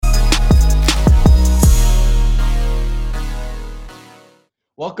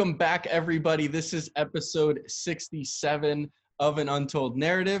Welcome back, everybody. This is episode 67 of An Untold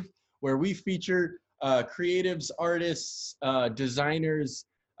Narrative, where we feature creatives, artists, designers,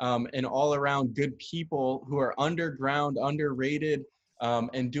 and all around good people who are underground, underrated,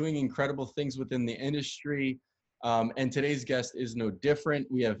 and doing incredible things within the industry. And today's guest is no different.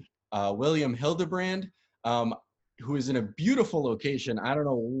 We have William Hildebrand, who is in a beautiful location. I don't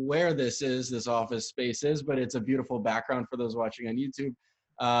know where this office space is, but it's a beautiful background for those watching on YouTube.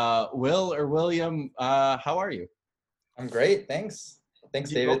 Will or William, how are you? I'm great, thanks. Thanks,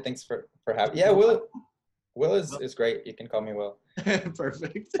 Do you go, David. Thanks for having. do you Yeah, go by Will Will? is great. You can call me Will.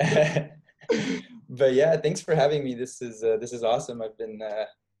 Perfect. But yeah, thanks for having me. This is awesome. I've been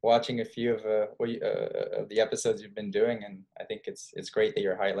watching a few of the episodes you've been doing, and I think it's great that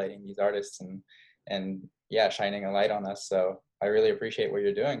you're highlighting these artists and yeah, shining a light on us. So I really appreciate what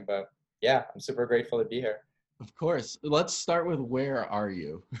you're doing. But yeah, I'm super grateful to be here. Of course. Let's start with where are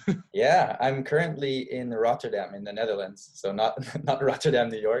you? Yeah, I'm currently in Rotterdam in the Netherlands. So not not Rotterdam,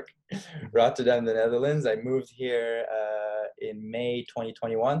 New York, Rotterdam, the Netherlands. I moved here in May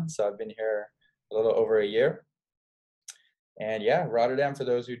 2021, so I've been here a little over a year. And yeah, Rotterdam, for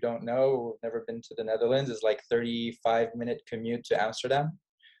those who don't know, who've never been to the Netherlands, is like 35-minute commute to Amsterdam.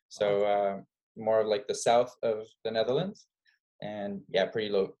 So more of like the south of the Netherlands, and yeah,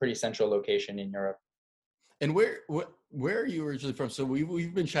 pretty central location in Europe. And where are you originally from? So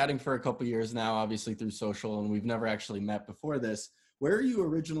we've been chatting for a couple years now, obviously through social, and we've never actually met before this. Where are you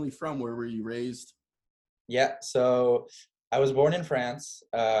originally from? Where were you raised? Yeah, so I was born in France.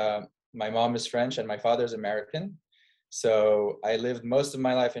 My mom is French and my father's American. So I lived most of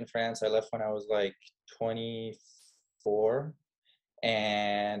my life in France. I left when I was like 24.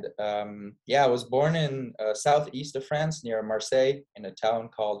 And yeah, I was born in southeast of France near Marseille in a town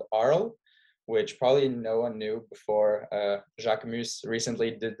called Arles, which probably no one knew before. Jacquemus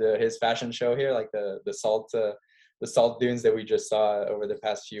recently did his fashion show here, like the salt dunes that we just saw over the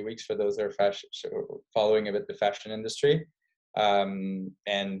past few weeks for those who are following a bit the fashion industry. And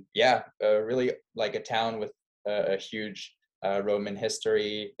yeah, really like a town with a huge Roman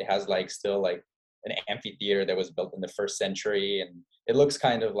history. It has like still like an amphitheater that was built in the first century, and it looks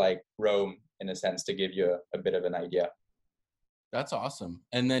kind of like Rome in a sense, to give you a bit of an idea. That's awesome.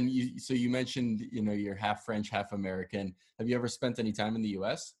 And then you mentioned, you're half French, half American. Have you ever spent any time in the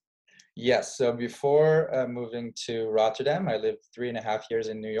US? Yes, so before moving to Rotterdam, I lived 3.5 years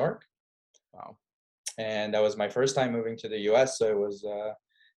in New York. Wow. And that was my first time moving to the US. So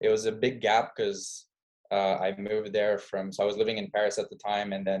it was a big gap because I moved there so I was living in Paris at the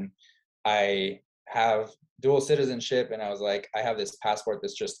time, and then I have dual citizenship, and I was like, I have this passport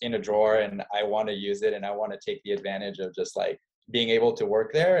that's just in a drawer and I want to use it, and I want to take the advantage of just like being able to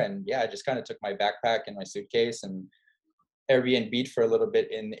work there. And yeah, I just kind of took my backpack and my suitcase and Airbnb'd for a little bit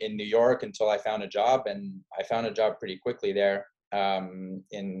in New York until I found a job, and I found a job pretty quickly there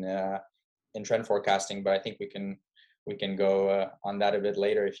in trend forecasting. But I think we can go on that a bit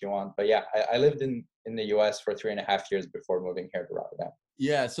later if you want. But yeah, I lived in the US for 3.5 years before moving here to Rotterdam.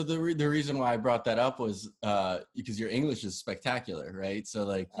 Yeah, so the reason why I brought that up was because your English is spectacular, right? So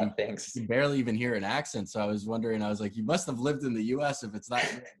like you Thanks. can barely even hear an accent. So I was wondering, I was like, you must have lived in the US if it's not.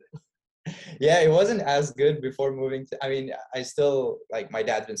 Yeah, it wasn't as good before moving to, I mean, I still, like, my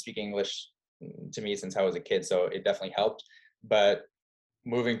dad's been speaking English to me since I was a kid, so it definitely helped. But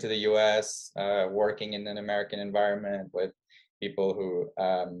moving to the US, working in an American environment with people who,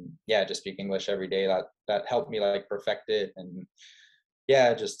 yeah, just speak English every day, that helped me like perfect it, and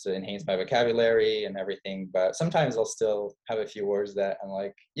yeah, just to enhance my vocabulary and everything. But sometimes I'll still have a few words that I'm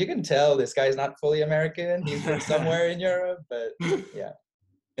like, you can tell this guy's not fully American. He's from somewhere in Europe, but yeah.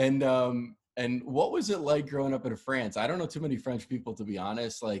 And what was it like growing up in France? I don't know too many French people, to be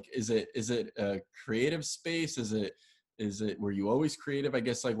honest. Like, is it a creative space? Were you always creative? I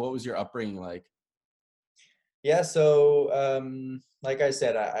guess, like, what was your upbringing like? Yeah, so like I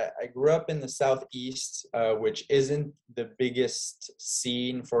said, I grew up in the southeast, which isn't the biggest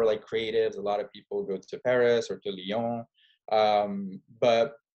scene for like creatives. A lot of people go to Paris or to Lyon,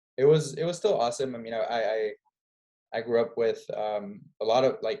 but it was still awesome. I mean, I grew up with a lot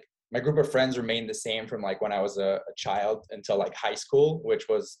of like my group of friends remained the same from like when I was a child until like high school, which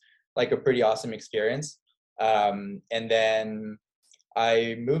was like a pretty awesome experience. And then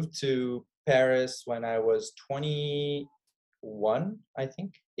I moved to Paris when I was 21, I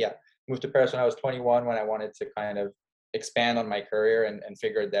think. Yeah, moved to Paris when I was 21 when I wanted to kind of expand on my career, and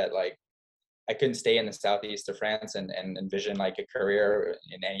figured that like I couldn't stay in the southeast of France and envision like a career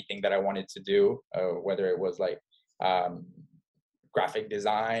in anything that I wanted to do, whether it was like um, graphic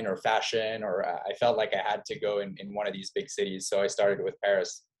design or fashion, or I felt like I had to go in one of these big cities. So I started with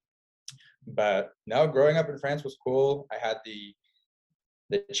Paris. But no, growing up in France was cool. I had the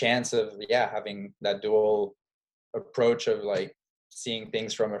chance of having that dual approach of like seeing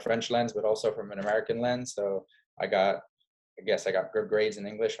things from a French lens, but also from an American lens. So I guess I got good grades in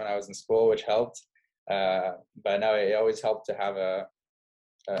English when I was in school, which helped. But no, it always helped to have a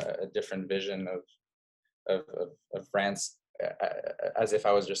different vision of France, as if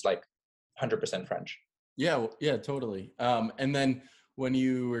I was just like 100% French. Yeah, yeah, totally. And then when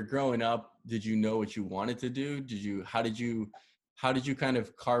you were growing up, did you know what you wanted to do? How did you kind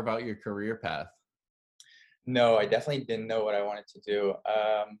of carve out your career path? No, I definitely didn't know what I wanted to do.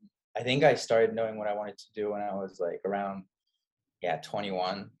 I think I started knowing what I wanted to do when I was like around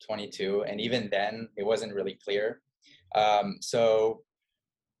 21, 22, and even then it wasn't really clear. So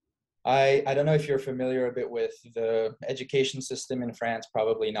I don't know if you're familiar a bit with the education system in France,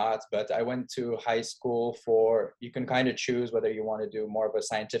 probably not, but I went to high school you can kind of choose whether you want to do more of a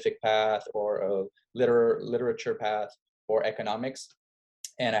scientific path or a literature path or economics.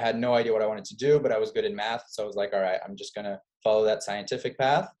 And I had no idea what I wanted to do, but I was good in math. So I was like, all right, I'm just going to follow that scientific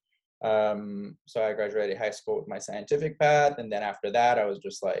path. So I graduated high school with my scientific path. And then after that, I was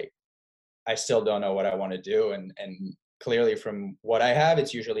just like, I still don't know what I want to do. And clearly from what I have,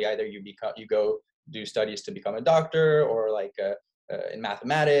 it's usually either you go do studies to become a doctor, or like in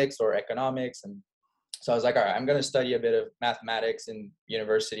mathematics or economics. And so I was like, all right, I'm going to study a bit of mathematics in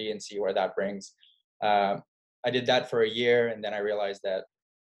university and see where that brings. I did that for a year, and then I realized that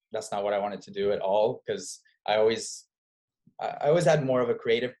that's not what I wanted to do at all, because I always had more of a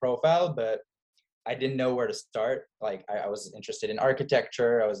creative profile, but I didn't know where to start. Like I was interested in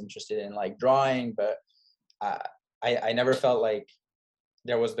architecture, I was interested in like drawing, but I never felt like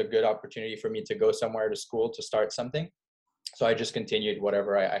there was the good opportunity for me to go somewhere to school to start something. So I just continued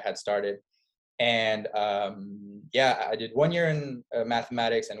whatever I had started. And I did 1 year in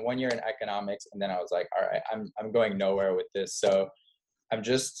mathematics and 1 year in economics. And then I was like, all right, I'm going nowhere with this. So I'm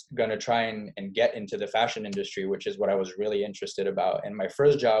just going to try and get into the fashion industry, which is what I was really interested about. And my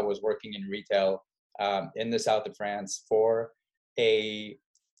first job was working in retail in the south of France for a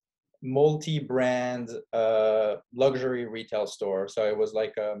multi-brand luxury retail store. So it was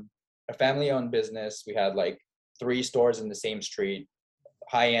like a family-owned business. We had like 3 stores in the same street,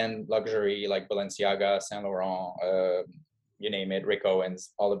 high-end luxury like Balenciaga, Saint Laurent, you name it, Rick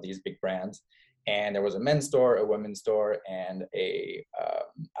Owens, all of these big brands. And there was a men's store, a women's store, and a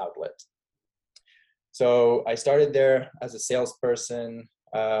outlet. So I started there as a salesperson.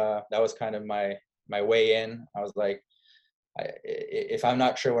 That was kind of my way in. I was like, if I'm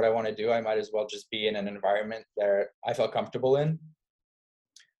not sure what I want to do, I might as well just be in an environment that I felt comfortable in.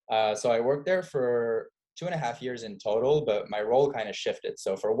 So I worked there for 2.5 years in total, but my role kind of shifted.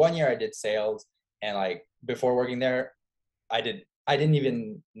 So for 1 year I did sales, and like before working there, I didn't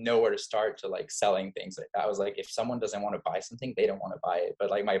even know where to start to like selling things. Like I was like, if someone doesn't want to buy something, they don't want to buy it. But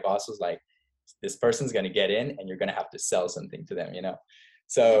like my boss was like, this person's going to get in and you're going to have to sell something to them, you know?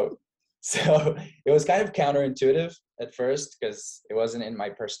 So it was kind of counterintuitive at first because it wasn't in my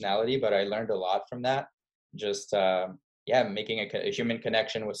personality, but I learned a lot from that. Just, making a human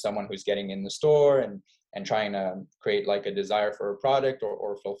connection with someone who's getting in the store and trying to create like a desire for a product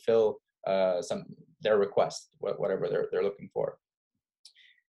or fulfill their request, whatever they're looking for.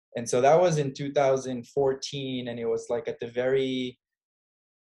 And so that was in 2014, and it was like at the very,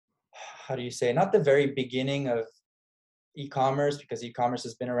 how do you say, not the very beginning of e-commerce, because e-commerce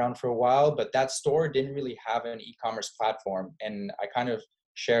has been around for a while, but that store didn't really have an e-commerce platform. And I kind of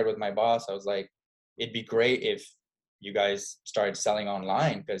shared with my boss, I was like, it'd be great if you guys started selling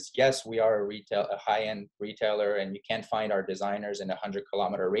online, because yes, we are a high-end retailer, and you can't find our designers in a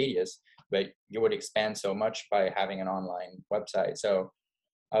 100-kilometer radius, but you would expand so much by having an online website. So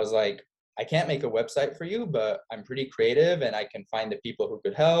I was like, I can't make a website for you, but I'm pretty creative and I can find the people who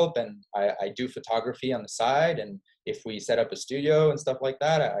could help. And I do photography on the side. And if we set up a studio and stuff like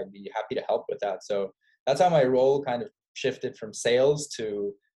that, I'd be happy to help with that. So that's how my role kind of shifted from sales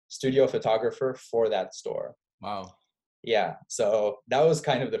to studio photographer for that store. Wow. Yeah. So that was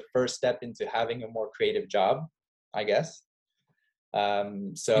kind of the first step into having a more creative job, I guess.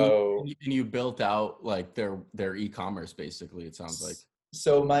 And you built out like their e-commerce, basically, it sounds like.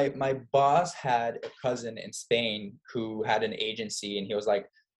 So my boss had a cousin in Spain who had an agency, and he was like,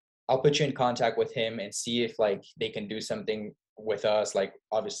 I'll put you in contact with him and see if like they can do something with us. Like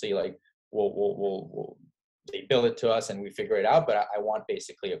obviously like we'll they bill it to us and we figure it out, but I want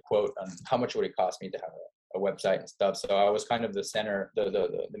basically a quote on how much would it cost me to have a website and stuff. So I was kind of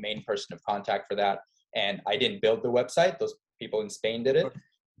the main person of contact for that. And I didn't build the website. Those people in Spain did it,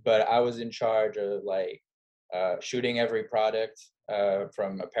 but I was in charge of like shooting every product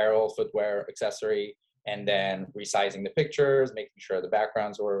from apparel, footwear, accessory, and then resizing the pictures, making sure the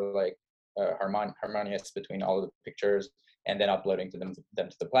backgrounds were like harmonious between all of the pictures, and then uploading them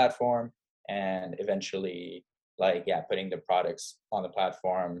to the platform, and eventually like putting the products on the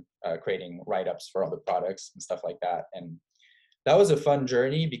platform, creating write-ups for all the products and stuff like that. And that was a fun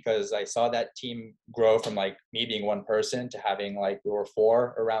journey because I saw that team grow from like me being one person to having like we were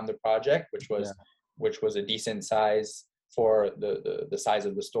four around the project, which was a decent size for the size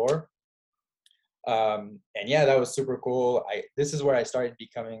of the store. And yeah, that was super cool. This is where I started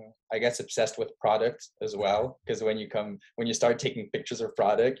becoming, I guess, obsessed with product as well, because when you start taking pictures of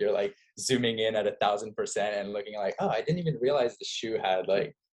product, you're like zooming in at 1,000% and looking like, oh, I didn't even realize the shoe had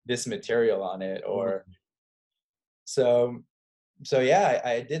like this material on it. Or so yeah,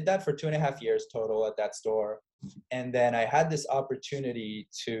 I did that for 2.5 years total at that store. And then I had this opportunity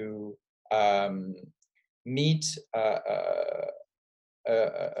to meet how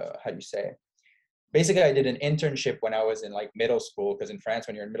do you say, basically I did an internship when I was in like middle school, because in France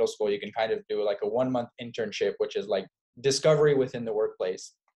when you're in middle school you can kind of do like a 1-month internship, which is like discovery within the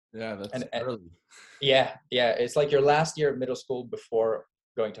workplace. Yeah, that's and early. yeah, it's like your last year of middle school before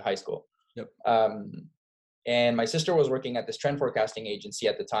going to high school. Yep. And my sister was working at this trend forecasting agency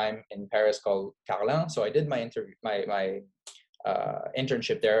at the time in Paris called Carlin, so I did my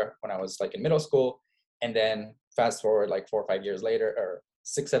internship there when I was like in middle school. And then fast forward like 4 or 5 years later, or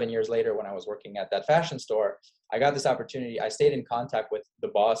 6-7 years later, when I was working at that fashion store, I got this opportunity. I stayed in contact with the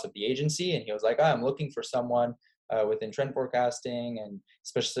boss of the agency, and he was like, oh, I'm looking for someone within trend forecasting and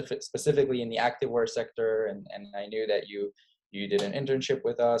specifically in the activewear sector. And I knew that you did an internship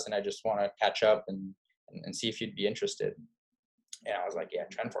with us, and I just want to catch up and see if you'd be interested. And I was like, yeah,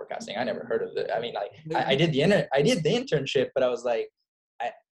 trend forecasting, I never heard of it. I mean, like I did the internship, but I was like,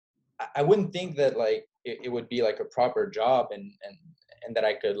 I wouldn't think that like it would be like a proper job and that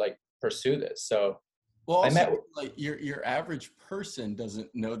I could like pursue this. So well, also, like your average person doesn't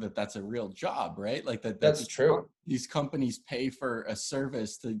know that that's a real job, right? Like that's true. These companies pay for a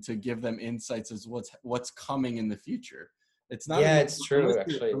service to give them insights as what's coming in the future. It's not. Yeah, it's true.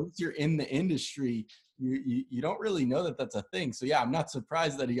 Actually, unless you're in the industry, you don't really know that that's a thing. So yeah, I'm not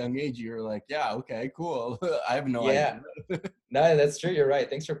surprised at a young age you're like, yeah, okay, cool. I have no idea. No, that's true. You're right.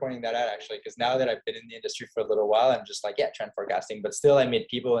 Thanks for pointing that out, actually, because now that I've been in the industry for a little while, I'm just like, yeah, trend forecasting. But still, I meet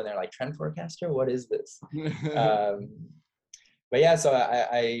people and they're like, trend forecaster? What is this? But yeah, so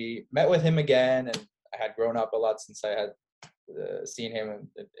I met with him again, and I had grown up a lot since I had seen him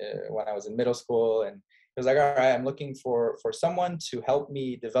when I was in middle school. And he was like, all right, I'm looking for someone to help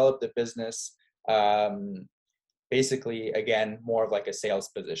me develop the business. Basically, again, more of like a sales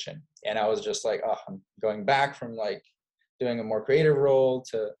position. And I was just like, oh, I'm going back from like doing a more creative role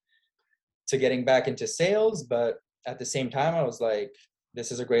to getting back into sales. But at the same time, I was like,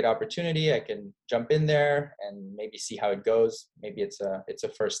 this is a great opportunity. I can jump in there and maybe see how it goes. Maybe it's a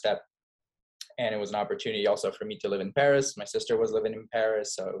first step. And it was an opportunity also for me to live in Paris. My sister was living in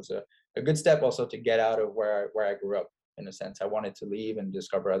Paris, so it was a good step also to get out of where I grew up. In a sense, I wanted to leave and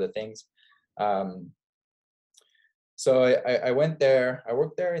discover other things. So I went there. I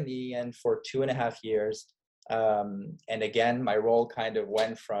worked there in the end for 2.5 years. And again, my role kind of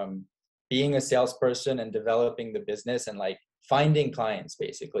went from being a salesperson and developing the business and like finding clients,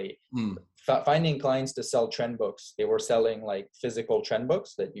 basically. Finding clients to sell trend books. They were selling like physical trend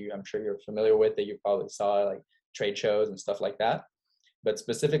books that I'm sure you're familiar with, that you probably saw like trade shows and stuff like that, but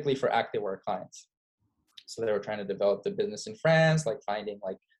specifically for activewear clients. So they were trying to develop the business in France, like finding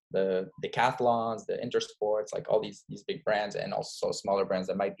like the Decathlons, the Intersports, like all these big brands, and also smaller brands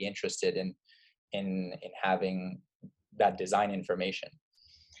that might be interested in having that design information.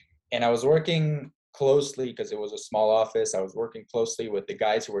 And I was working closely, because it was a small office, I was working closely with the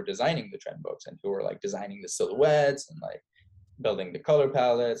guys who were designing the trend books and who were like designing the silhouettes and like building the color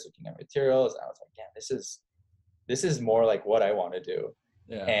palettes, looking at materials. And I was like, yeah, this is more like what I want to do.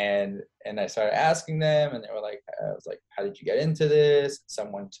 Yeah. And I started asking them, and they were like, I was like, how did you get into this?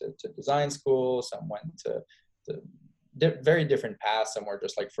 Some went to design school, some went to very different paths. Some were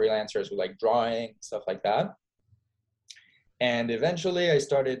just like freelancers with like drawing, stuff like that. And eventually I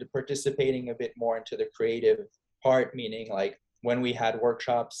started participating a bit more into the creative part, meaning like when we had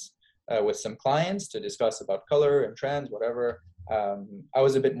workshops with some clients to discuss about color and trends, whatever, I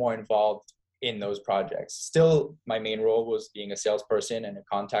was a bit more involved in those projects. Still, my main role was being a salesperson and a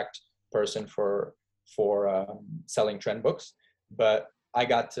contact person for selling trend books, but I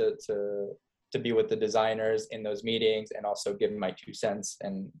got to be with the designers in those meetings and also give my 2 cents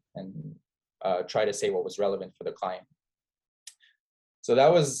and try to say what was relevant for the client. So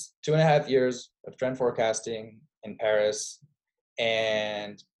that was 2.5 years of trend forecasting in Paris.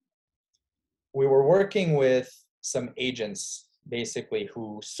 And we were working with some agents basically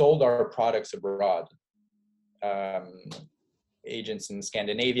who sold our products abroad. Um, Agents in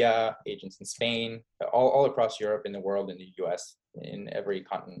Scandinavia, agents in Spain, all across Europe, in the world, in the US, in every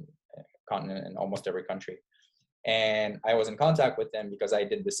continent and almost every country. And I was in contact with them because I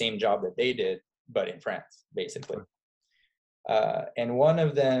did the same job that they did, but in France, basically. And one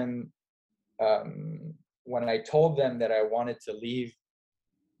of them, when I told them that I wanted to leave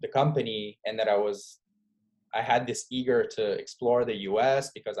the company and that I had this eager to explore the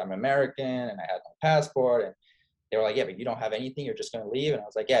US because I'm American and I had my passport, and they were like, yeah, but you don't have anything, you're just going to leave. And I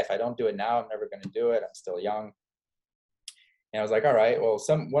was like, yeah, if I don't do it now, I'm never going to do it. I'm still young. And I was like, all right, well,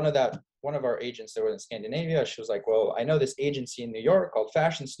 one of our agents that was in Scandinavia, she was like, well, I know this agency in New York called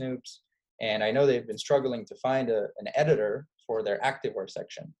Fashion Snoops, and I know they've been struggling to find an editor for their activewear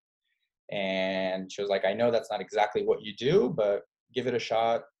section. And she was like, I know that's not exactly what you do, but give it a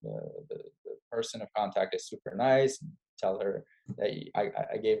shot. The person of contact is super nice. Tell her that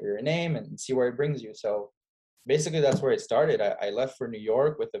I gave her your name and see where it brings you. So basically that's where it started. I left for New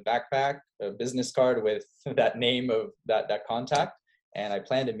York with a backpack, a business card with that name of that contact. And I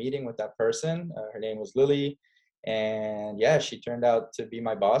planned a meeting with that person. Her name was Lily. And yeah, she turned out to be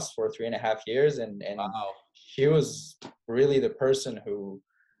my boss for 3.5 years. And Wow. she was really the person who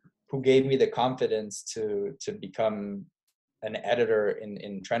gave me the confidence to become an editor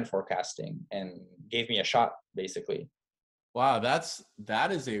in trend forecasting and gave me a shot, basically. Wow,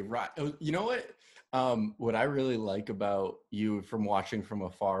 that is a right. You know what I really like about you from watching from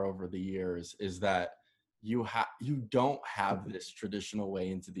afar over the years is that you don't have this traditional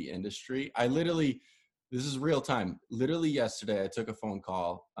way into the industry. This is real time. Literally yesterday, I took a phone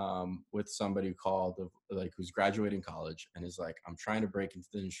call with somebody who called, who's graduating college, and is like, I'm trying to break into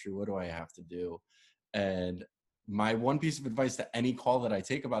the industry. What do I have to do? And my one piece of advice to any call that I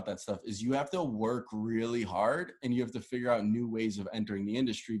take about that stuff is you have to work really hard and you have to figure out new ways of entering the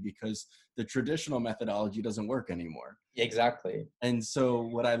industry because the traditional methodology doesn't work anymore. Exactly. And so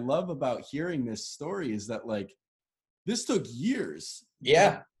what I love about hearing this story is that this took years.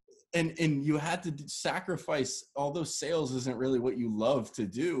 Yeah. And you had to sacrifice, although sales isn't really what you love to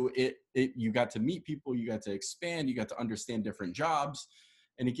do. You got to meet people, you got to expand, you got to understand different jobs,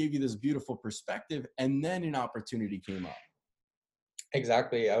 and it gave you this beautiful perspective. And then an opportunity came up.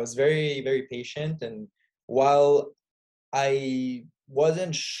 Exactly. I was very, very patient. And while I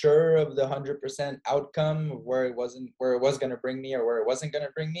wasn't sure of the 100% outcome, where it was going to bring me or where it wasn't going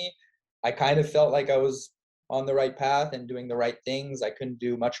to bring me, I kind of felt like I was on the right path and doing the right things. I couldn't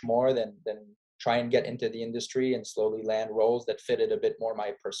do much more than try and get into the industry and slowly land roles that fitted a bit more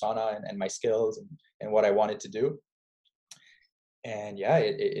my persona and my skills and what I wanted to do. And yeah,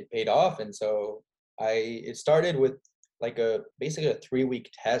 it paid off. And so it started with basically a 3-week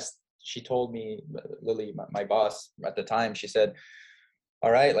test. She told me, Lily, my boss at the time, she said,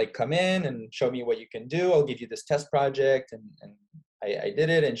 all right, come in and show me what you can do. I'll give you this test project. And I did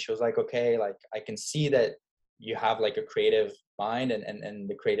it. And she was like, okay, I can see that you have a creative mind and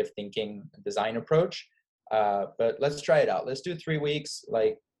the creative thinking design approach. But let's try it out. Let's do 3 weeks.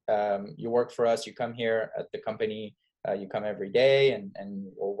 You work for us, you come here at the company, you come every day and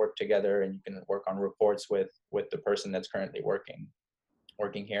we'll work together and you can work on reports with the person that's currently working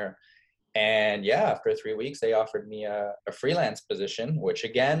here. And yeah, after 3 weeks, they offered me a freelance position, which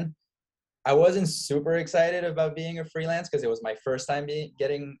again, I wasn't super excited about being a freelance because it was my first time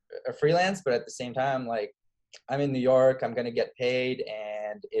getting a freelance. But at the same time, I'm in New York, I'm going to get paid,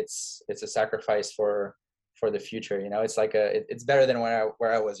 and it's a sacrifice for the future. It's it's better than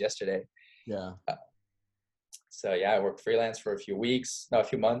where I was yesterday. Yeah. So yeah, I worked freelance for a few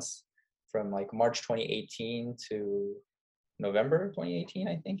months, from March 2018 to November 2018,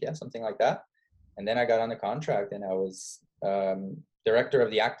 I think. Yeah, something like that. And then I got on the contract and I was director of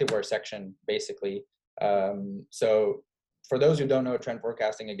the activewear section, basically. So for those who don't know trend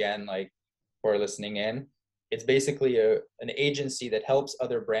forecasting, again, who are listening in, it's basically an agency that helps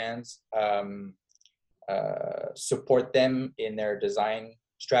other brands support them in their design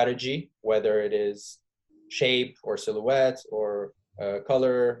strategy, whether it is shape or silhouette or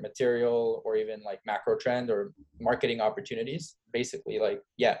color, material, or even macro trend or marketing opportunities. Basically,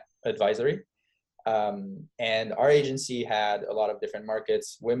 advisory. And our agency had a lot of different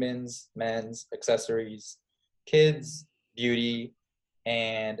markets: women's, men's, accessories, kids, beauty,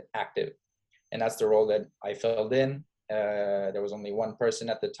 and active. And that's the role that I filled in. There was only one person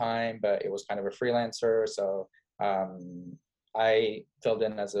at the time, but it was kind of a freelancer. So I filled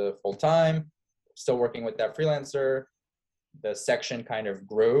in as a full-time, still working with that freelancer. the section kind of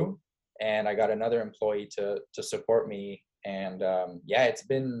grew, and I got another employee to support me. And yeah, it's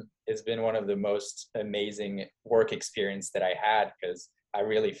been one of the most amazing work experience that I had, because I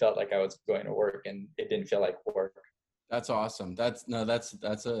really felt like I was going to work and it didn't feel like work. That's awesome. That's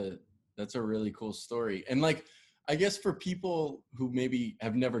a really cool story. And like, I guess for people who maybe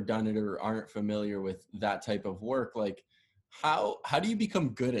have never done it or aren't familiar with that type of work, like how do you become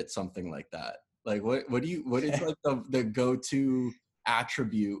good at something like that? Like what is like the go-to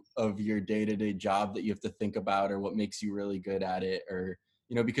attribute of your day-to-day job that you have to think about, or what makes you really good at it? Or,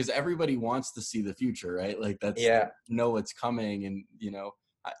 because everybody wants to see the future, right? Like that's Yeah. know what's coming. And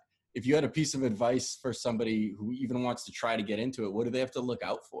if you had a piece of advice for somebody who even wants to try to get into it, what do they have to look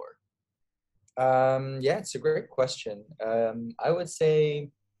out for? Yeah, it's a great question. I would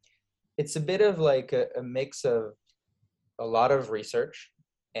say it's a bit of like a mix of a lot of research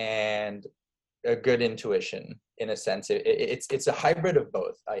and a good intuition, in a sense. It's a hybrid of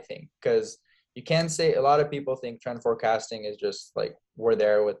both, I think, because you can say, a lot of people think trend forecasting is just like we're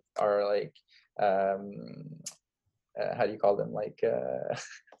there with our like um, how do you call them, like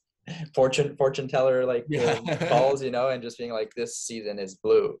fortune teller, like Yeah. balls, and just being like, this season is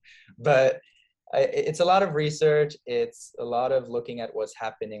blue. But it's a lot of research. It's a lot of looking at what's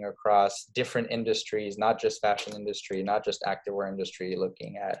happening across different industries, not just fashion industry, not just activewear industry,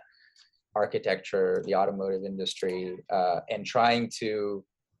 looking at architecture, the automotive industry, and trying to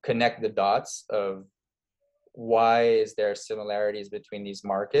connect the dots of why is there similarities between these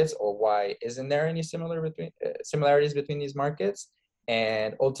markets, or why isn't there any similarities between these markets,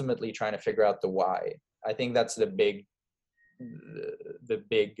 and ultimately trying to figure out the why. I think that's the big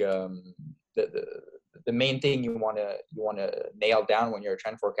the main thing you want to nail down when you're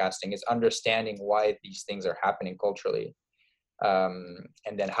trend forecasting, is understanding why these things are happening culturally, and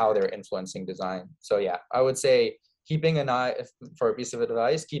then how they're influencing design. So yeah, I would say keeping an eye, for a piece of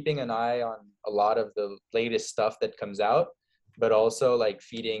advice, keeping an eye on a lot of the latest stuff that comes out, but also like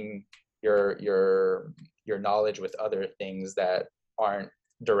feeding your knowledge with other things that aren't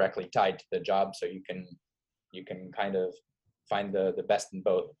directly tied to the job, so you can kind of find the best in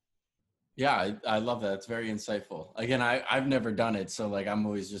both. Yeah, I love that. It's very insightful. Again, I've never done it, so like I'm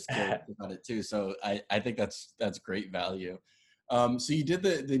always just curious about it too. So I think that's great value. So you did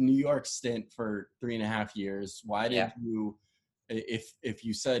the New York stint for 3.5 years. Why did Yeah. you, if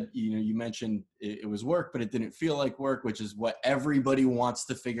you said, you mentioned it was work, but it didn't feel like work, which is what everybody wants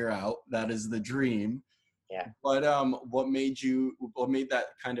to figure out. That is the dream. Yeah. But what made that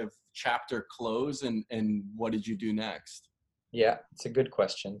kind of chapter close, and what did you do next? Yeah, it's a good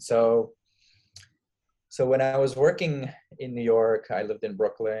question. So when I was working in New York, I lived in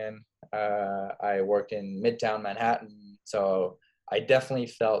Brooklyn. I worked in Midtown Manhattan. So I definitely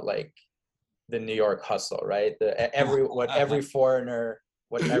felt like the New York hustle, right? What every foreigner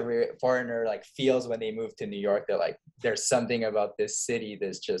like feels when they move to New York. They're like, there's something about this city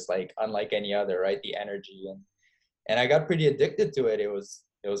that's just like unlike any other, right? The energy, and I got pretty addicted to it. It was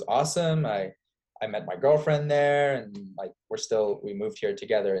awesome. I met my girlfriend there, and like we moved here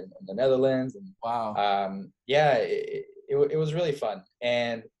together in the Netherlands, and Wow. yeah, it was really fun.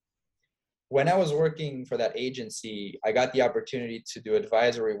 And when I was working for that agency, I got the opportunity to do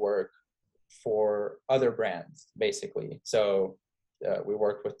advisory work for other brands, basically. So we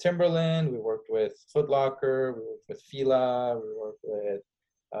worked with Timberland, we worked with Foot Locker, we worked with Fila, we worked with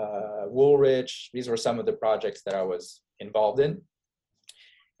Woolrich. These were some of the projects that I was involved in.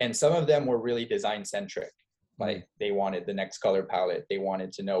 And some of them were really design centric. Like they wanted the next color palette. They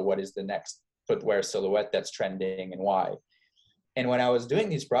wanted to know what is the next footwear silhouette that's trending and why. And when I was doing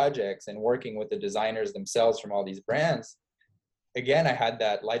these projects and working with the designers themselves from all these brands, again, I had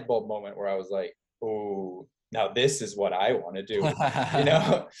that light bulb moment where I was like, oh, now this is what I want to do.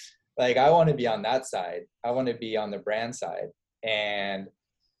 Like I want to be on that side. I want to be on the brand side. And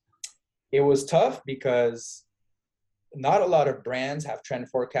it was tough because not a lot of brands have trend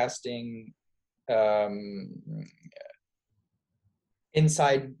forecasting um,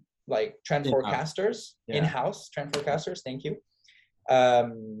 inside, like trend forecasters, in-house trend forecasters. Thank you.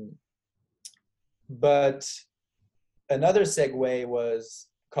 But another segue was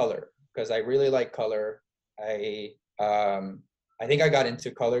color, because I really like color. I think I got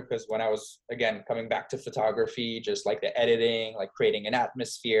into color because when I was, again, coming back to photography, just like the editing, like creating an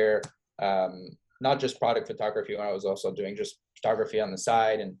atmosphere, not just product photography, when I was also doing just photography on the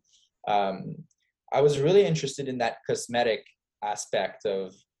side. And I was really interested in that cosmetic aspect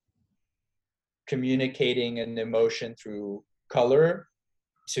of communicating an emotion through color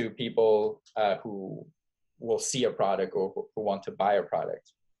to people who will see a product or who want to buy a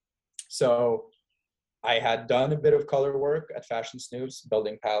product. So I had done a bit of color work at Fashion Snoops,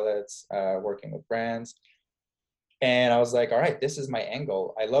 building palettes, working with brands. And I was like, all right, this is my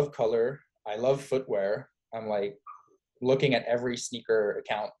angle. I love color. I love footwear. I'm like looking at every sneaker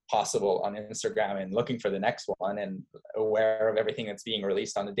account possible on Instagram and looking for the next one and aware of everything that's being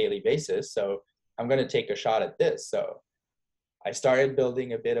released on a daily basis. So I'm going to take a shot at this. So I started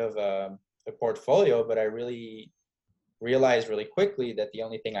building a bit of a portfolio, but I really realized really quickly that the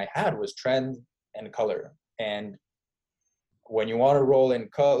only thing I had was trend and color. And when you want to roll in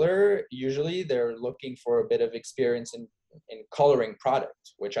color, usually they're looking for a bit of experience in coloring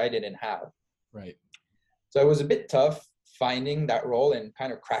product, which I didn't have. Right. So it was a bit tough finding that role and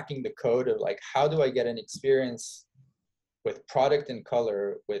kind of cracking the code of like, how do I get an experience with product and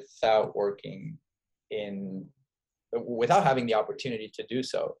color without working without having the opportunity to do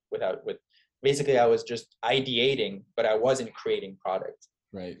so, basically I was just ideating, but I wasn't creating product.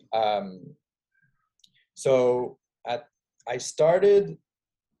 Right. So I started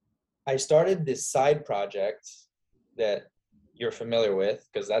this side project that you're familiar with,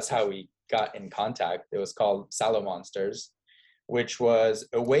 because that's how we got in contact. It was called Sallow Monsters, which was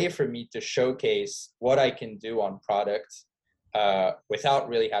a way for me to showcase what I can do on product without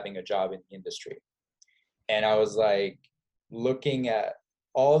really having a job in the industry. And I was like looking at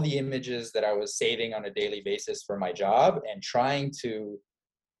all the images that I was saving on a daily basis for my job and trying to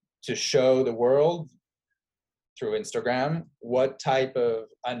show the world through Instagram what type of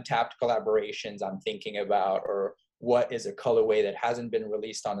untapped collaborations I'm thinking about, or what is a colorway that hasn't been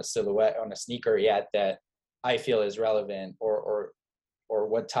released on a silhouette, on a sneaker yet, that I feel is relevant, or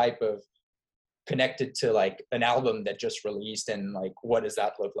what type of connected to like an album that just released, and like what does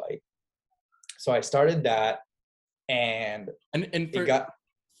that look like. So I started that, and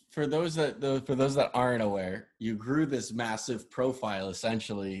for those that aren't aware, you grew this massive profile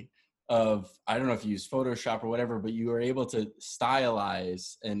essentially of, I don't know if you use Photoshop or whatever, but you were able to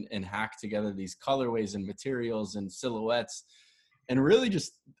stylize and hack together these colorways and materials and silhouettes, and really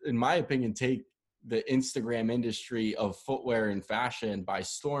just, in my opinion, take the Instagram industry of footwear and fashion by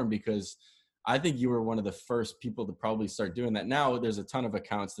storm, because I think you were one of the first people to probably start doing that. Now there's a ton of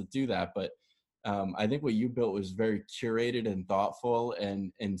accounts that do that, but I think what you built was very curated and thoughtful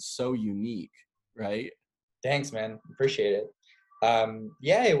and so unique, right? Thanks, man. Appreciate it.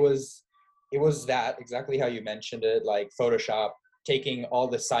 Yeah, it was that exactly how you mentioned it, like Photoshop, taking all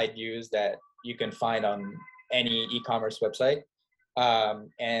the side views that you can find on any e-commerce website,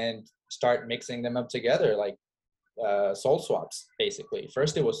 and start mixing them up together, like sole swaps, basically.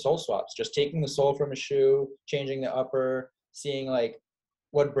 First it was sole swaps, just taking the sole from a shoe, changing the upper, seeing like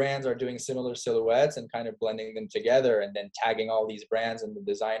what brands are doing similar silhouettes and kind of blending them together, and then tagging all these brands and the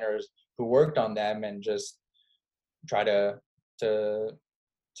designers who worked on them, and just try to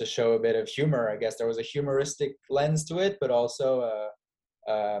show a bit of humor. I guess there was a humoristic lens to it, but also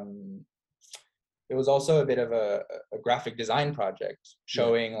it was also a bit of a graphic design project,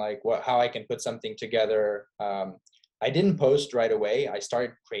 showing like how I can put something together. I didn't post right away. I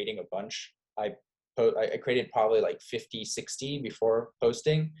started creating a bunch. I created probably like 50, 60 before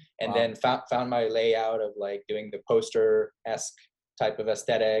posting, and then found my layout of like doing the poster-esque type of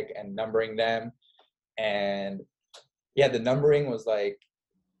aesthetic and numbering them. And yeah, the numbering was like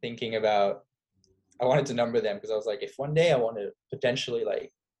thinking about, I wanted to number them because I was like, if one day I want to potentially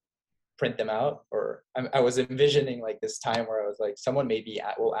like print them out, or I was envisioning like this time where I was like, someone maybe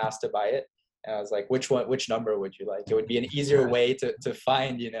will ask to buy it, and I was like, which number would you like? It would be an easier way to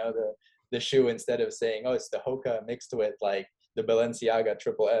find, you know, the shoe, instead of saying, oh, it's the Hoka mixed with like the Balenciaga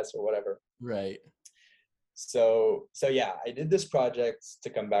Triple S or whatever. Right. So yeah, I did this project, to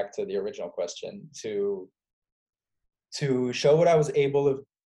come back to the original question, to show what I was able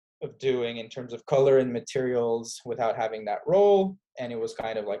of doing in terms of color and materials without having that role. And it was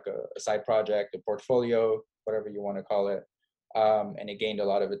kind of like a side project, a portfolio, whatever you want to call it. And it gained a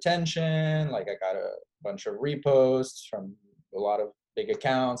lot of attention. Like I got a bunch of reposts from a lot of big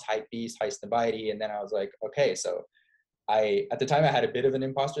accounts, Hypebeast, Highsnobiety. And then I was like, okay, so at the time I had a bit of an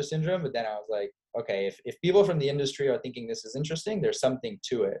imposter syndrome, but then I was like, okay, if people from the industry are thinking this is interesting, there's something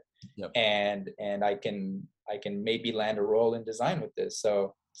to it. Yep. And I can maybe land a role in design with this.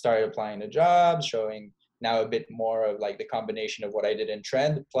 So started applying to jobs, showing now a bit more of like the combination of what I did in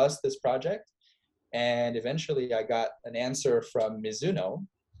trend plus this project. And eventually I got an answer from Mizuno,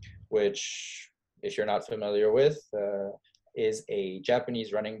 which, if you're not familiar with, is a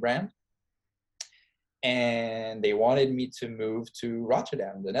Japanese running brand. And they wanted me to move to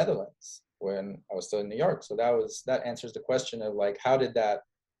Rotterdam, the Netherlands, when I was still in New York. So that answers the question of like, how did that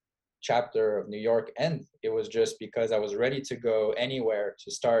chapter of New York end? It was just because I was ready to go anywhere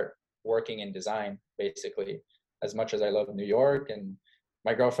to start working in design, basically. As much as I love New York, and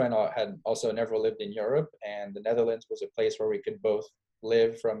my girlfriend had also never lived in Europe, and the Netherlands was a place where we could both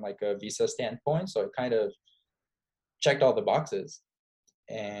live from like a visa standpoint. So it kind of checked all the boxes.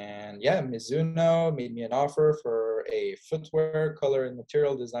 And yeah, Mizuno made me an offer for a footwear color and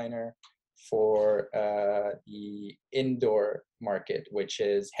material designer for the indoor market, which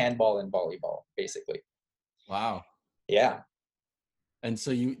is handball and volleyball, basically. Wow. Yeah. And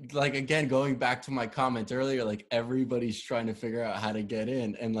so you like, again, going back to my comment earlier, like everybody's trying to figure out how to get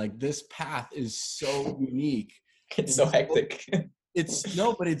in. And like this path is so unique. It's And so hectic. it's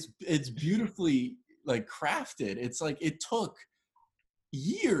no, but it's beautifully like crafted. It's like it took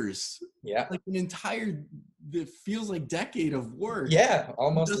years, Yeah. like an entire, it feels like decade of work Yeah,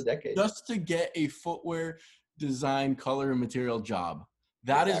 almost a just decade. just to get a footwear design, color, and material job.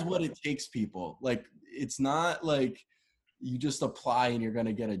 That is what Exactly. it takes, people. Like it's not like you just apply and you're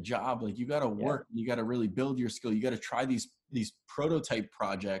gonna get a job. Like you gotta Yeah. work, you gotta really build your skill. You gotta try these prototype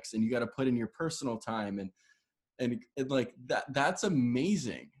projects, and you gotta put in your personal time, and like that's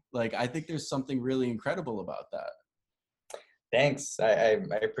amazing. Like I think there's something really incredible about that. Thanks. I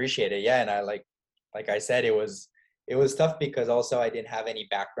appreciate it. Yeah, and I like I said, it was tough because also I didn't have any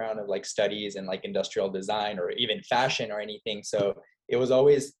background of like studies and like industrial design or even fashion or anything. So it was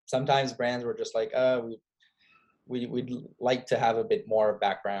always, sometimes brands were just like, we'd like to have a bit more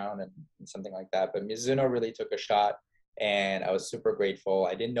background and something like that. But Mizuno really took a shot, and I was super grateful.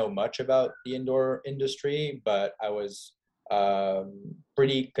 I didn't know much about the indoor industry, but I was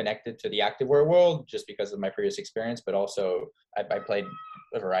pretty connected to the activewear world just because of my previous experience. But also, I played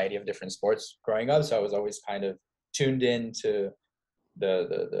a variety of different sports growing up, so I was always kind of tuned in to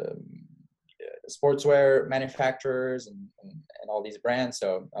the sportswear manufacturers and all these brands.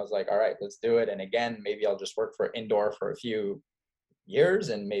 So I was like, all right, let's do it. And again, maybe I'll just work for indoor for a few years,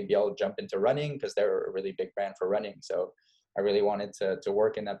 and maybe I'll jump into running because they're a really big brand for running. So I really wanted to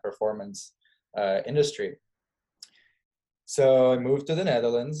work in that performance industry. So I moved to the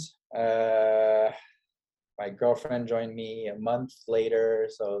Netherlands. My girlfriend joined me a month later,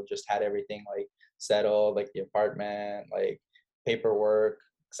 so just had everything like settled, like the apartment, like paperwork,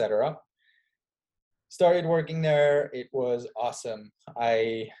 etc. Started working there. It was awesome.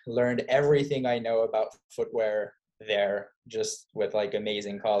 I learned everything I know about footwear there, just with like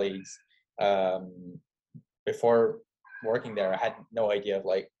amazing colleagues. Um, Before working there, I had no idea of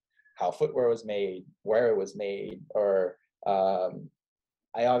like how footwear was made, where it was made, or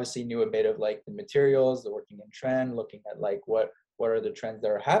I obviously knew a bit of like the materials, the working in trend, looking at like what are the trends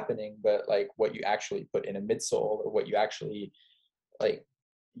that are happening, but like what you actually put in a midsole or what you actually like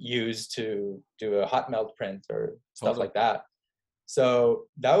use to do a hot melt print or stuff Totally. like that. So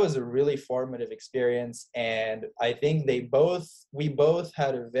that was a really formative experience, and I think we both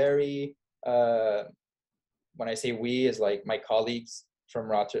had a very when I say we, is like my colleagues from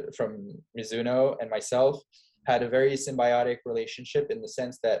Mizuno and myself had a very symbiotic relationship in the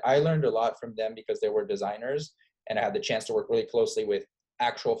sense that I learned a lot from them because they were designers, and I had the chance to work really closely with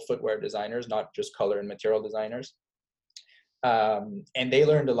actual footwear designers, not just color and material designers. And they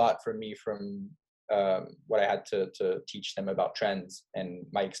learned a lot from me from what I had to teach them about trends and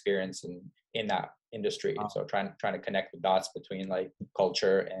my experience in that industry. Wow. So trying to connect the dots between like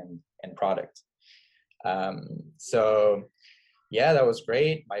culture and product. So yeah, that was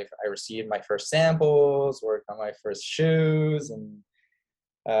great. I received my first samples, worked on my first shoes, and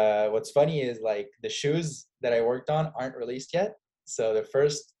what's funny is like the shoes that I worked on aren't released yet. So the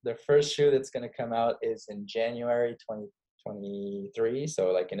first shoe that's going to come out is in January 2023.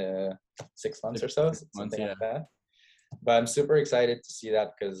 So like in a 6 months or so, 6 months, something yeah. like that. But I'm super excited to see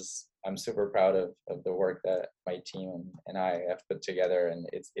that because I'm super proud of the work that my team and I have put together, and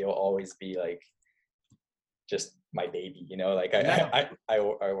it'll always be like just my baby, you know, like Yeah. I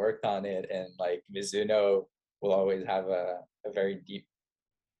worked on it, and like Mizuno will always have a very deep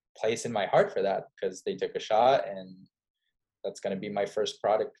place in my heart for that because they took a shot, and that's going to be my first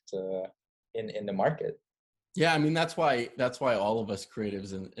product in the market. Yeah, I mean that's why all of us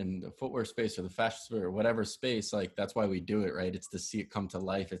creatives in the footwear space or the fashion space or whatever space, like that's why we do it, right? It's to see it come to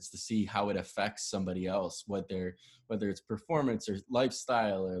life. It's to see how it affects somebody else, whether it's performance or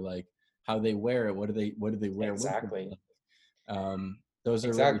lifestyle or like how they wear it. What do they wear with Exactly. it? Those are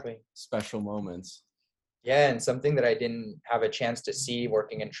really Exactly. special moments. Yeah, and something that I didn't have a chance to see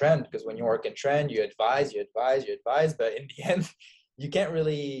working in trend, because when you work in trend, you advise, but in the end, you can't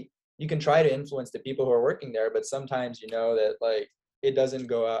really, you can try to influence the people who are working there, but sometimes you know that like it doesn't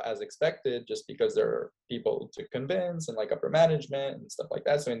go out as expected just because there are people to convince and like upper management and stuff like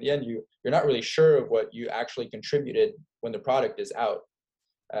that. So in the end, you're not really sure of what you actually contributed when the product is out.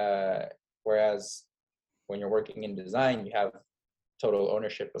 Whereas when you're working in design, you have total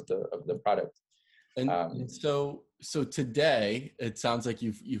ownership of the product. And so today, it sounds like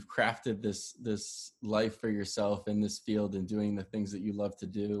you've crafted this life for yourself in this field and doing the things that you love to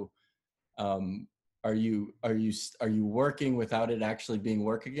do. Um, are you working without it actually being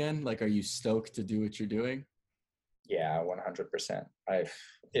work again? Like, are you stoked to do what you're doing? Yeah, 100%.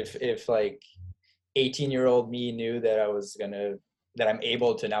 If like 18-year-old me knew that that I'm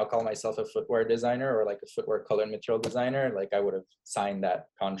able to now call myself a footwear designer or like a footwear color and material designer, like I would have signed that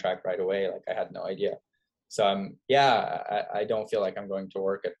contract right away. Like I had no idea. So I don't feel like I'm going to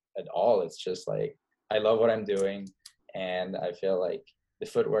work at all. It's just like I love what I'm doing, and I feel like the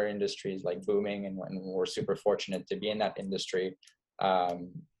footwear industry is like booming, and we're super fortunate to be in that industry.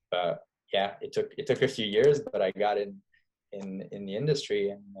 But yeah, it took a few years, but I got in the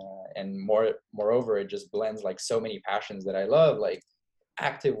industry, and moreover, it just blends like so many passions that I love, like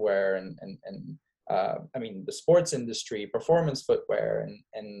activewear and I mean the sports industry, performance footwear,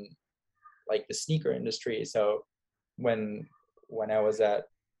 and like the sneaker industry. So when I was at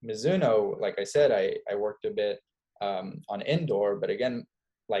Mizuno, like I said, I worked a bit on indoor, but again,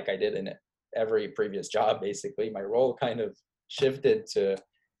 like I did in every previous job, basically my role kind of shifted to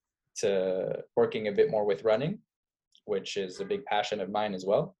working a bit more with running, which is a big passion of mine as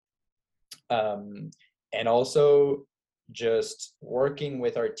well. And also just working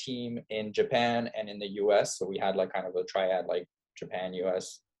with our team in Japan and in the US. So we had like kind of a triad, like Japan,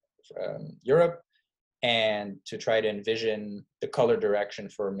 US, Europe, and to try to envision the color direction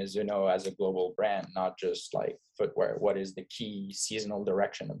for Mizuno as a global brand, not just like footwear. What is the key seasonal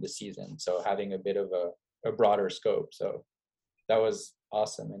direction of the season? So having a bit of a broader scope. So that was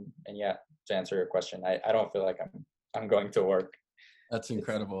awesome. And yeah, to answer your question, I don't feel like I'm going to work. That's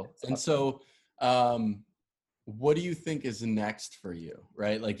incredible. It's And awesome. so, what do you think is next for you,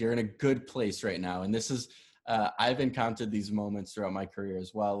 right? Like you're in a good place right now. And this is, I've encountered these moments throughout my career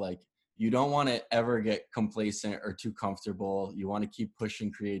as well. Like you don't want to ever get complacent or too comfortable. You want to keep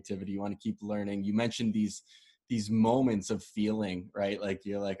pushing creativity. You want to keep learning. You mentioned these moments of feeling, right? Like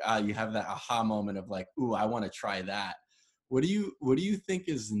you're like, you have that aha moment of like, ooh, I want to try that. What do you think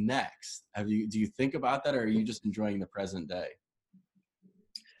is next? Do you think about that, or are you just enjoying the present day?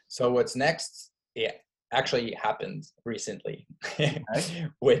 So what's next? Yeah, actually happened recently, Okay.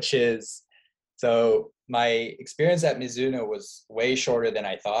 which is, so my experience at Mizuno was way shorter than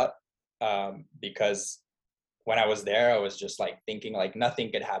I thought, because when I was there, I was just like thinking like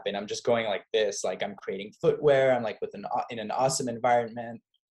nothing could happen. I'm just going like this, like I'm creating footwear. I'm like in an awesome environment,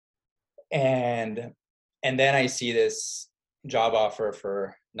 and then I see this job offer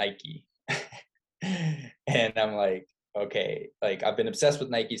for Nike, and I'm like, okay, like I've been obsessed with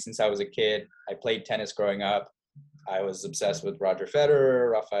Nike since I was a kid. I played tennis growing up. I was obsessed with Roger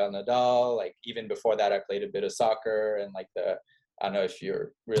Federer, Rafael Nadal. Like even before that, I played a bit of soccer, and like I don't know if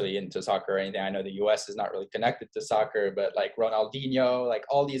you're really into soccer or anything. I know the US is not really connected to soccer, but like Ronaldinho, like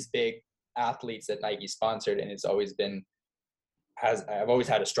all these big athletes that Nike sponsored, and it's always been, I've always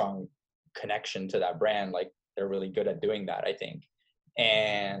had a strong connection to that brand. Like they're really good at doing that, I think.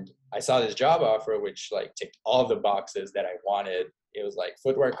 And I saw this job offer which like ticked all the boxes that I wanted. It was like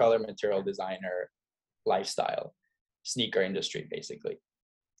footwear color material designer, lifestyle, sneaker industry basically.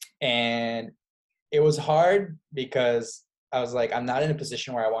 And it was hard because I was like, I'm not in a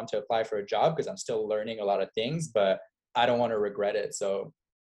position where I want to apply for a job because I'm still learning a lot of things, but I don't want to regret it. So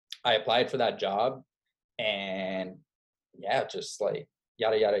I applied for that job, and yeah, just like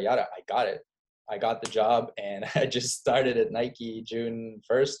yada yada yada, I got it. I got the job, and I just started at Nike June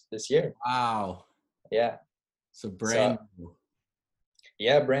 1st this year. Wow. Yeah. So So brand new.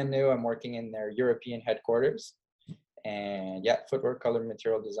 yeah, brand new. I'm working in their European headquarters, and yeah, footwear color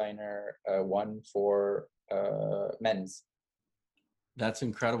material designer, one for men's. That's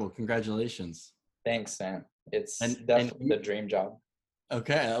incredible. Congratulations. Thanks, Sam. It's And definitely the dream job.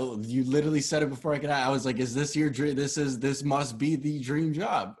 okay, you literally said it before I could. I was like, is this your dream? This must be the dream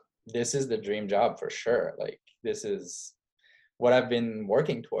job. This is the dream job for sure. Like this is what I've been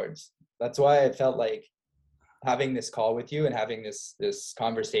working towards. That's why I felt like having this call with you and having this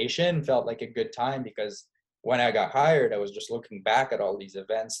conversation felt like a good time, because when I got hired, I was just looking back at all these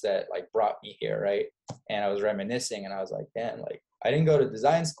events that like brought me here, right? And I was reminiscing, and I was like, damn, like I didn't go to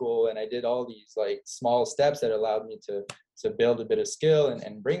design school, and I did all these like small steps that allowed me to build a bit of skill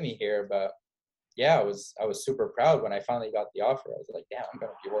and bring me here. But yeah, I was super proud when I finally got the offer. I was like, damn, I'm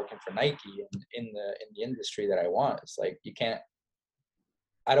gonna be working for Nike and in the industry that I want. It's like you can't,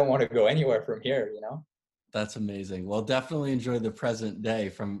 I don't want to go anywhere from here, you know? That's amazing. Well, definitely enjoy the present day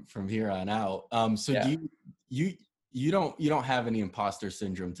from here on out. So Yeah. do you you don't have any imposter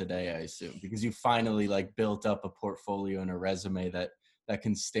syndrome today, I assume, because you finally like built up a portfolio and a resume that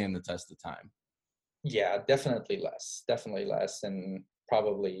can stand the test of time. Yeah, definitely less, and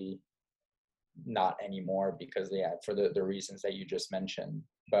probably not anymore because yeah, for the reasons that you just mentioned.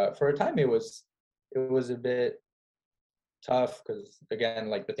 But for a time it was a bit tough because again,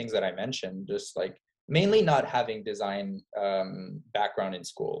 like the things that I mentioned, just like mainly not having design background in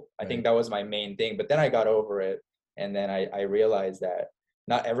school. I think Right. that was my main thing. But then I got over it, and then I realized that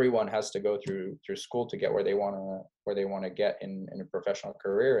not everyone has to go through school to get where they want to get in a professional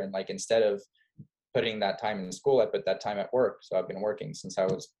career. And like instead of putting that time in school, I put that time at work. So I've been working since I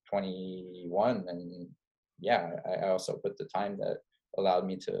was 21, and yeah, I also put the time that allowed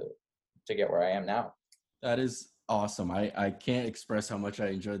me to get where I am now. That is awesome. I can't express how much I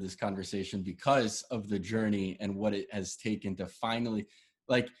enjoyed this conversation because of the journey and what it has taken to finally,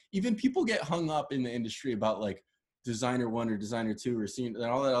 like, even people get hung up in the industry about like designer one or designer two or seeing and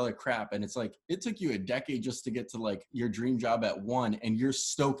all that other crap. And it's like, it took you a decade just to get to like your dream job at one, and you're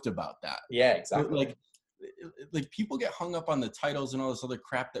stoked about that. Yeah, So, exactly. like people get hung up on the titles and all this other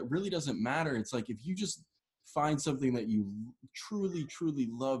crap that really doesn't matter. It's like if you just find something that you truly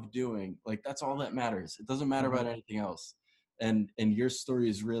love doing, like that's all that matters. It doesn't matter Hmm. about anything else. And your story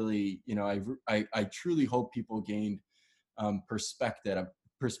is really, you know, I truly hope people gained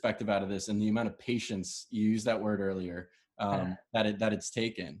perspective out of this, and the amount of patience, you used that word earlier, that it's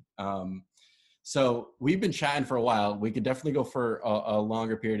taken. So we've been chatting for a while. We could definitely go for a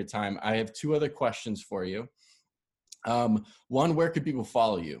longer period of time. I have two other questions for you. One, where could people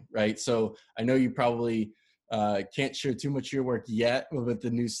follow you, right? So I know you probably can't share too much of your work yet with the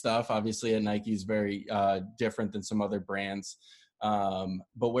new stuff. Obviously, at Nike is very different than some other brands.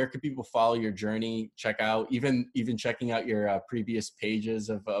 But where could people follow your journey? Check out even checking out your previous pages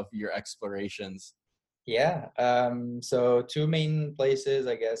of your explorations. Yeah. So two main places,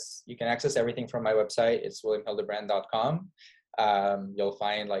 I guess. You can access everything from my website. It's williamhildebrand.com. You'll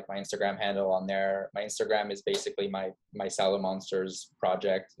find like my Instagram handle on there. My Instagram is basically my Salad Monsters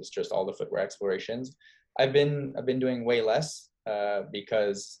project. It's just all the footwear explorations. I've been doing way less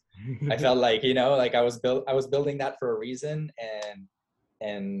because I felt like, like I was building that for a reason,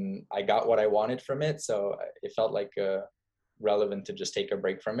 and I got what I wanted from it. So it felt like relevant to just take a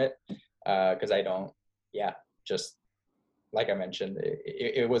break from it because I don't, yeah, just like I mentioned,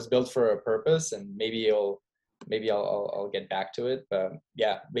 it was built for a purpose, and maybe I'll get back to it. But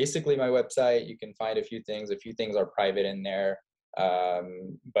yeah, basically my website, you can find a few things. A few things are private in there,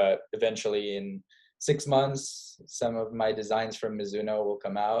 but eventually in 6 months, some of my designs from Mizuno will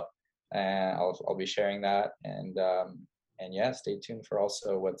come out, and I'll be sharing that. And yeah, stay tuned for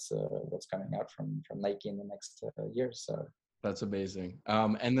also what's coming out from Nike in the next years. So That's amazing.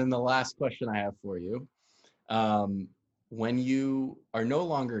 And then the last question I have for you, um, when you are no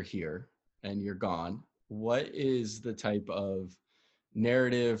longer here and you're gone, what is the type of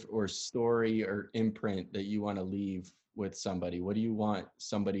narrative or story or imprint that you want to leave with somebody? What do you want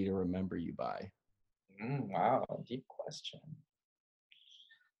somebody to remember you by? wow, deep question.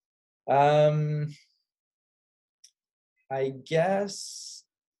 Um, I guess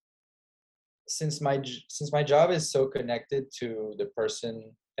since my job is so connected to the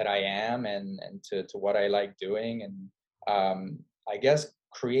person that I am, and to what I like doing, and I guess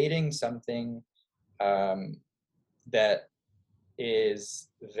creating something um, that is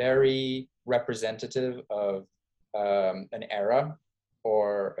very representative of an era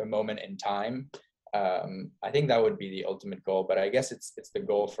or a moment in time. I think that would be the ultimate goal, but I guess it's the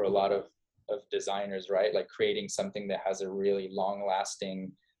goal for a lot of designers, right? Like creating something that has a really long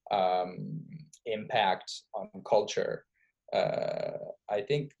lasting um, impact on culture. I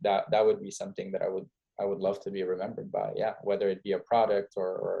think that would be something that I would love to be remembered by. Yeah, whether it be a product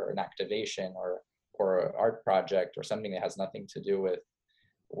or an activation or an art project or something that has nothing to do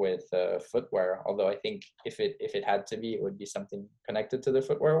with footwear. Although I think if it had to be, it would be something connected to the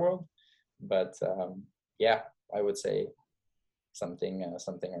footwear world. But yeah, I would say something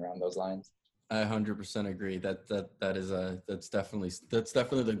around those lines. I 100% agree. That's definitely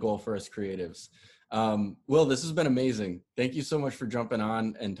the goal for us creatives. Will, this has been amazing. Thank you so much for jumping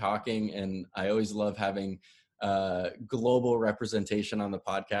on and talking. And I always love having global representation on the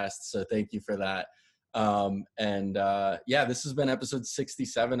podcast. So thank you for that. Yeah, this has been episode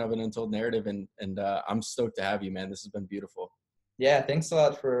 67 of An Untold Narrative, and I'm stoked to have you, man. This has been beautiful. Yeah, thanks a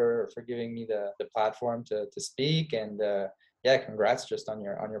lot for giving me the platform to speak, and yeah, congrats just on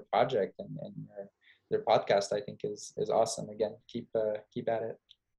your project, and your podcast. I think is awesome. Again, keep at it.